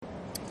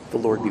The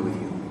Lord be with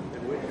you.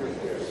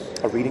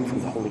 A reading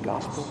from the Holy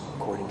Gospel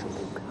according to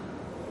Luke.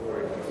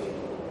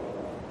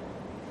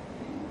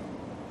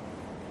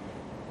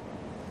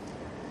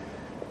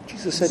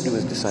 Jesus said to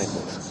his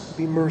disciples,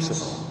 "Be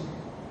merciful,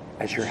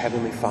 as your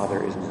heavenly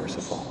Father is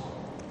merciful.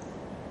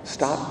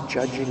 Stop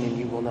judging, and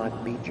you will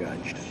not be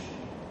judged.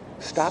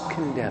 Stop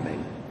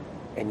condemning,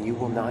 and you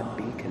will not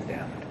be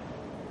condemned.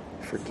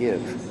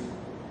 Forgive,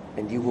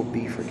 and you will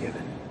be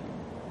forgiven.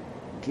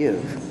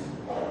 Give,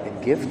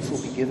 and gifts will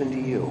be given to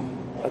you,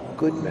 a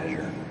good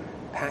measure,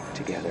 packed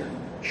together,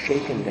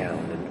 shaken down,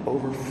 and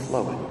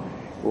overflowing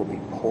will be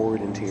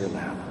poured into your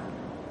lap.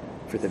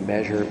 For the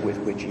measure with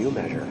which you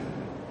measure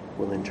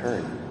will in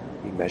turn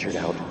be measured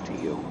out to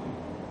you."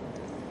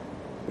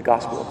 The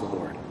Gospel of the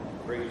Lord.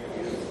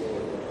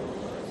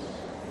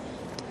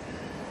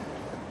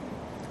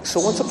 So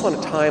once upon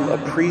a time, a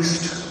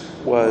priest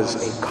was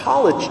a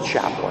college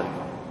chaplain.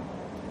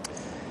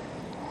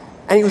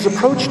 And he was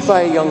approached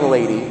by a young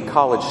lady,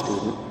 college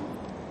student,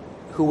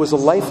 who was a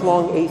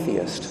lifelong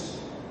atheist,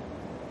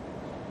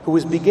 who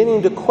was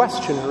beginning to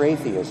question her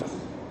atheism.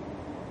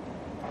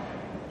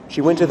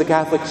 She went to the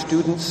Catholic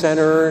Student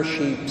Center.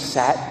 She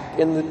sat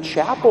in the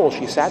chapel.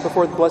 She sat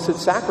before the Blessed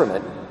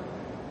Sacrament.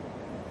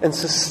 And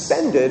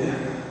suspended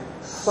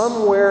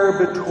somewhere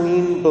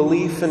between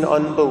belief and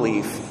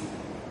unbelief,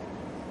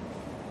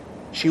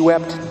 she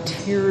wept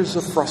tears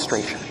of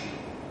frustration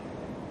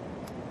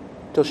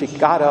till she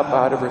got up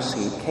out of her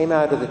seat, came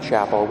out of the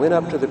chapel, went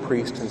up to the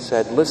priest and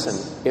said, "Listen,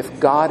 if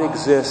God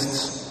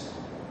exists,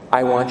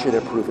 I want you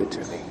to prove it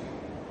to me.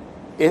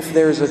 If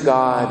there's a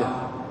God,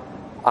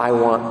 I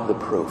want the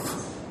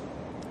proof."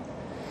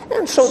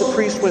 And so the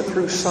priest went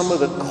through some of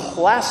the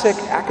classic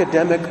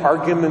academic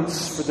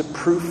arguments for the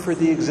proof for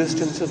the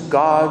existence of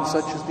God,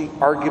 such as the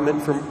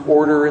argument from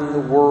Order in the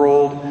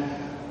World,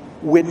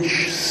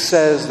 which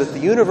says that the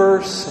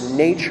universe and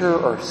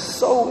nature are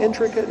so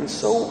intricate and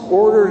so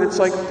ordered, it's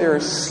like they're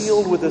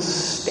sealed with a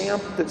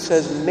stamp that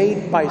says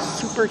 "made by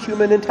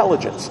superhuman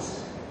intelligence."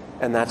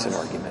 And that's an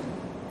argument.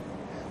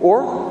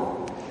 Or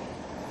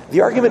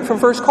the argument from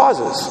First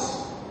Causes,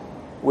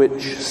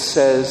 which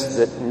says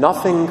that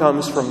nothing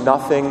comes from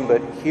nothing,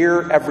 but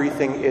here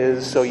everything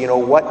is, so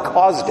what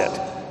caused it?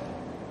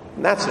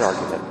 And that's an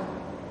argument.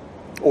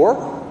 Or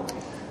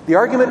the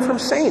argument from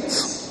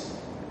saints,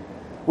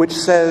 which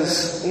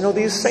says,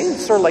 these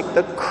saints are like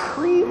the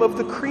cream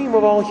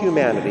of all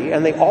humanity,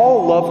 and they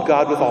all loved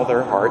God with all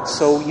their hearts,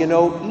 so,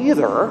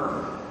 either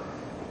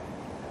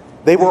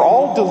they were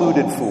all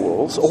deluded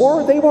fools,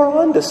 or they were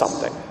onto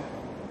something.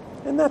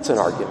 And that's an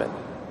argument.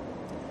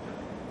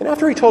 And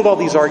after he told all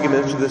these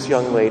arguments to this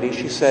young lady,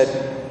 she said,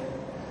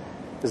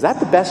 "Is that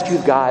the best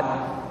you've got?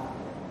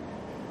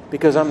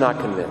 Because I'm not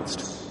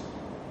convinced."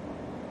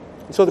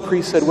 And so the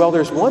priest said, "Well,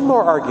 there's one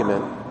more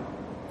argument,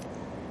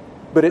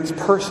 but it's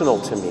personal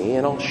to me,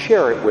 and I'll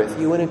share it with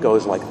you, and it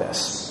goes like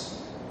this.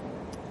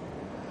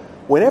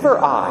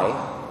 Whenever I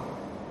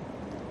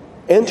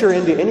enter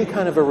into any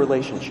kind of a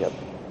relationship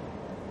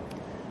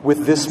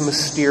with this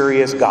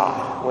mysterious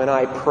God, when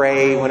I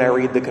pray, when I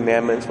read the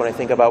commandments, when I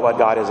think about what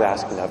God is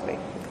asking of me,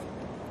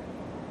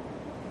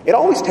 it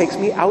always takes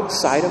me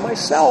outside of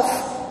myself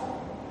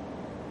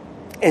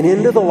and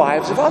into the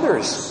lives of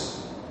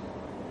others.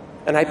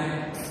 And I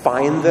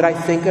find that I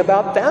think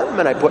about them,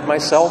 and I put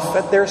myself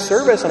at their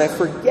service, and I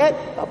forget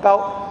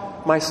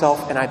about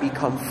myself, and I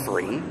become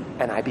free,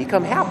 and I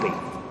become happy.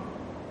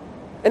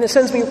 And it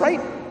sends me right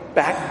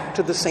back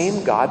to the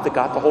same God that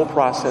got the whole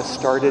process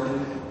started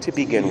to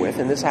begin with.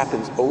 And this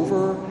happens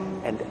over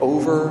and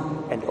over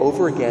and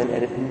over again,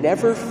 and it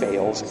never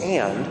fails.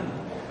 And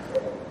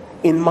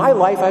in my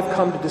life, I've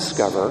come to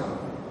discover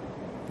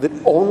that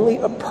only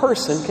a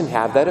person can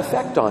have that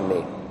effect on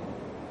me.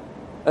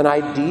 An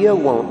idea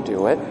won't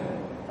do it.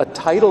 A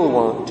title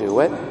won't do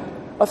it.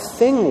 A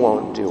thing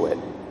won't do it.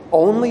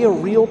 Only a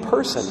real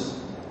person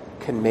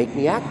can make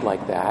me act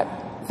like that.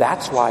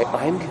 That's why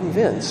I'm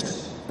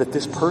convinced that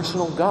this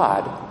personal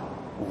God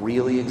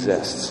really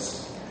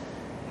exists."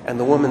 And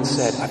the woman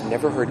said, "I've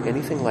never heard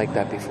anything like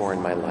that before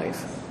in my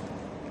life."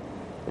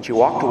 And she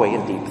walked away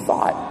in deep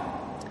thought.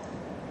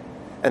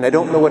 And I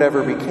don't know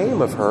whatever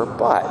became of her,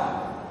 but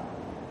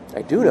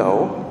I do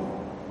know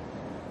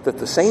that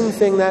the same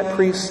thing that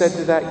priest said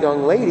to that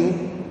young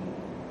lady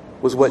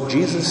was what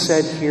Jesus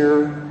said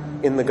here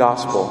in the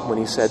gospel when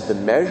he said, "The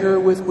measure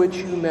with which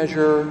you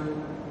measure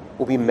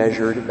will be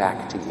measured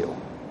back to you."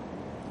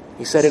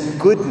 He said a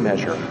good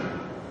measure,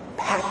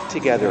 packed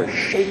together,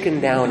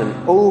 shaken down, and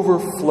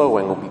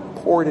overflowing will be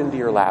poured into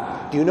your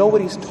lap. Do you know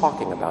what he's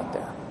talking about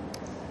there?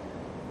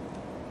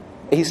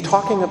 He's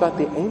talking about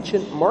the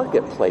ancient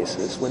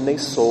marketplaces when they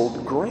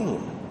sold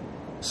grain.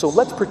 So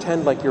let's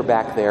pretend like you're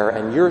back there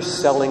and you're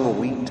selling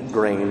wheat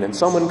grain, and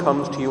someone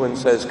comes to you and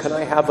says, "Can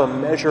I have a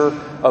measure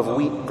of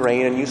wheat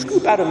grain?" And you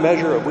scoop out a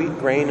measure of wheat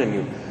grain and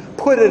you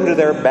put it into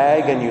their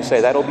bag and you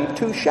say, "That'll be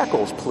 2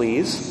 shekels,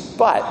 please."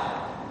 But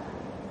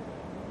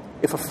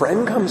if a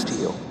friend comes to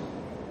you,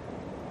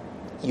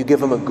 you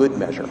give them a good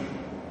measure.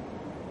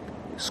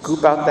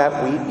 scoop out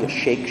that wheat, you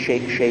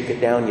shake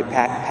it down, you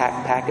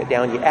pack it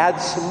down, you add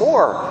some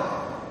more,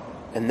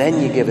 and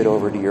then you give it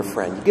over to your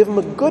friend. You give them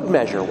a good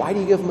measure. Why do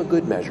you give them a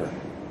good measure?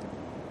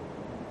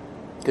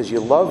 Because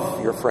you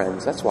love your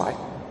friends, that's why.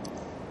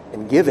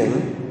 And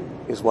giving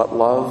is what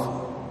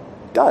love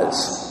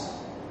does.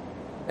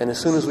 And as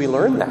soon as we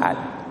learn that,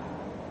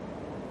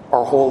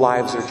 our whole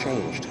lives are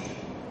changed.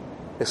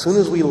 As soon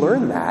as we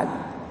learn that,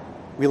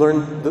 we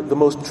learn the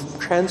most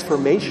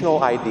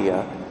transformational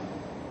idea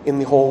in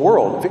the whole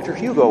world. Victor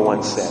Hugo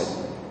once said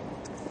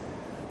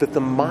that the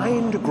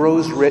mind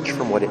grows rich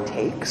from what it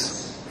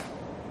takes,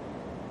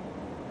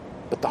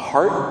 but the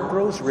heart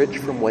grows rich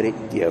from what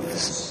it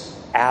gives.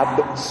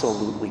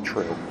 Absolutely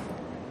true.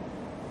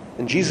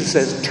 And Jesus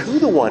says, to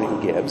the one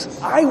who gives,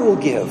 I will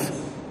give.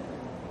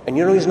 And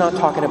you know, he's not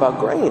talking about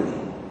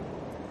grain.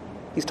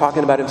 He's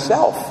talking about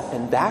himself.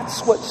 And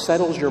that's what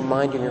settles your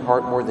mind and your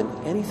heart more than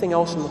anything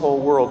else in the whole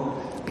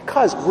world.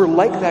 Because we're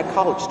like that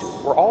college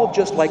student. We're all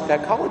just like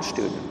that college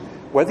student.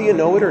 Whether you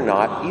know it or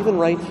not, even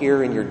right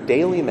here in your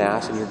daily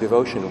mass and your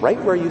devotion, right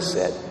where you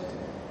sit,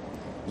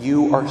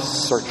 you are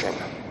searching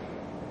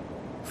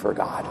for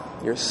God.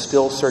 You're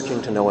still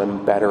searching to know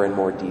him better and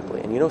more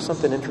deeply. And you know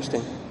something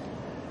interesting?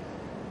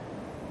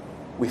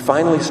 We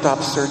finally stop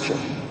searching.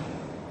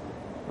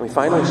 We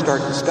finally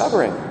start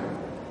discovering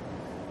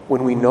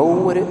when we know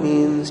what it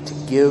means to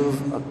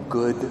give a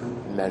good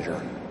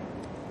measure.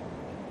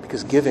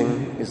 Because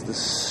giving is the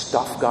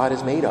stuff God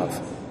is made of.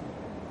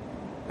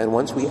 And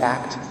once we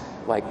act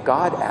like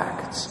God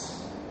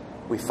acts,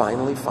 we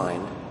finally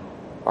find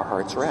our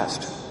heart's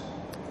rest.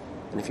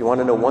 And if you want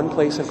to know one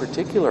place in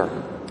particular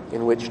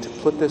in which to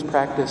put this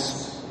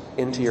practice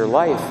into your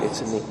life,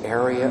 it's in the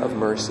area of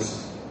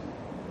mercy.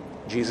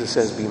 Jesus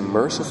says, be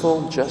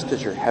merciful just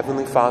as your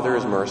heavenly Father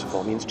is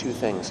merciful. It means two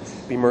things.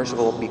 Be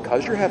merciful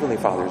because your heavenly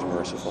Father is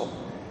merciful,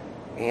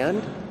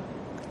 and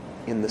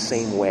in the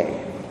same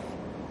way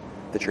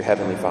that your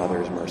heavenly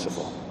Father is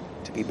merciful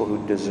to people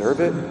who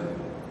deserve it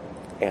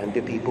and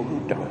to people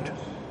who don't.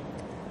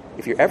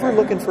 If you're ever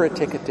looking for a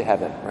ticket to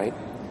heaven, right?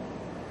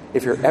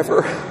 If you're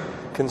ever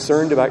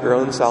concerned about your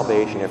own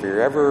salvation, if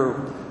you're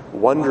ever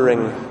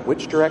wondering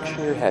which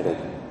direction you're headed,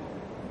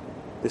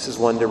 this is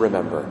one to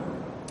remember.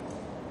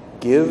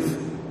 Give,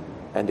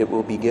 and it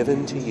will be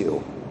given to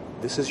you.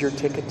 This is your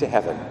ticket to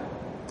heaven.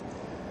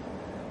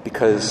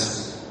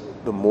 Because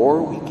the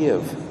more we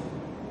give,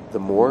 the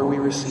more we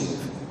receive.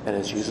 And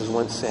as Jesus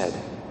once said,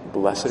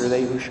 blessed are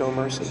they who show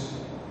mercy.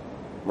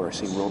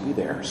 Mercy will be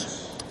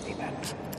theirs. Amen.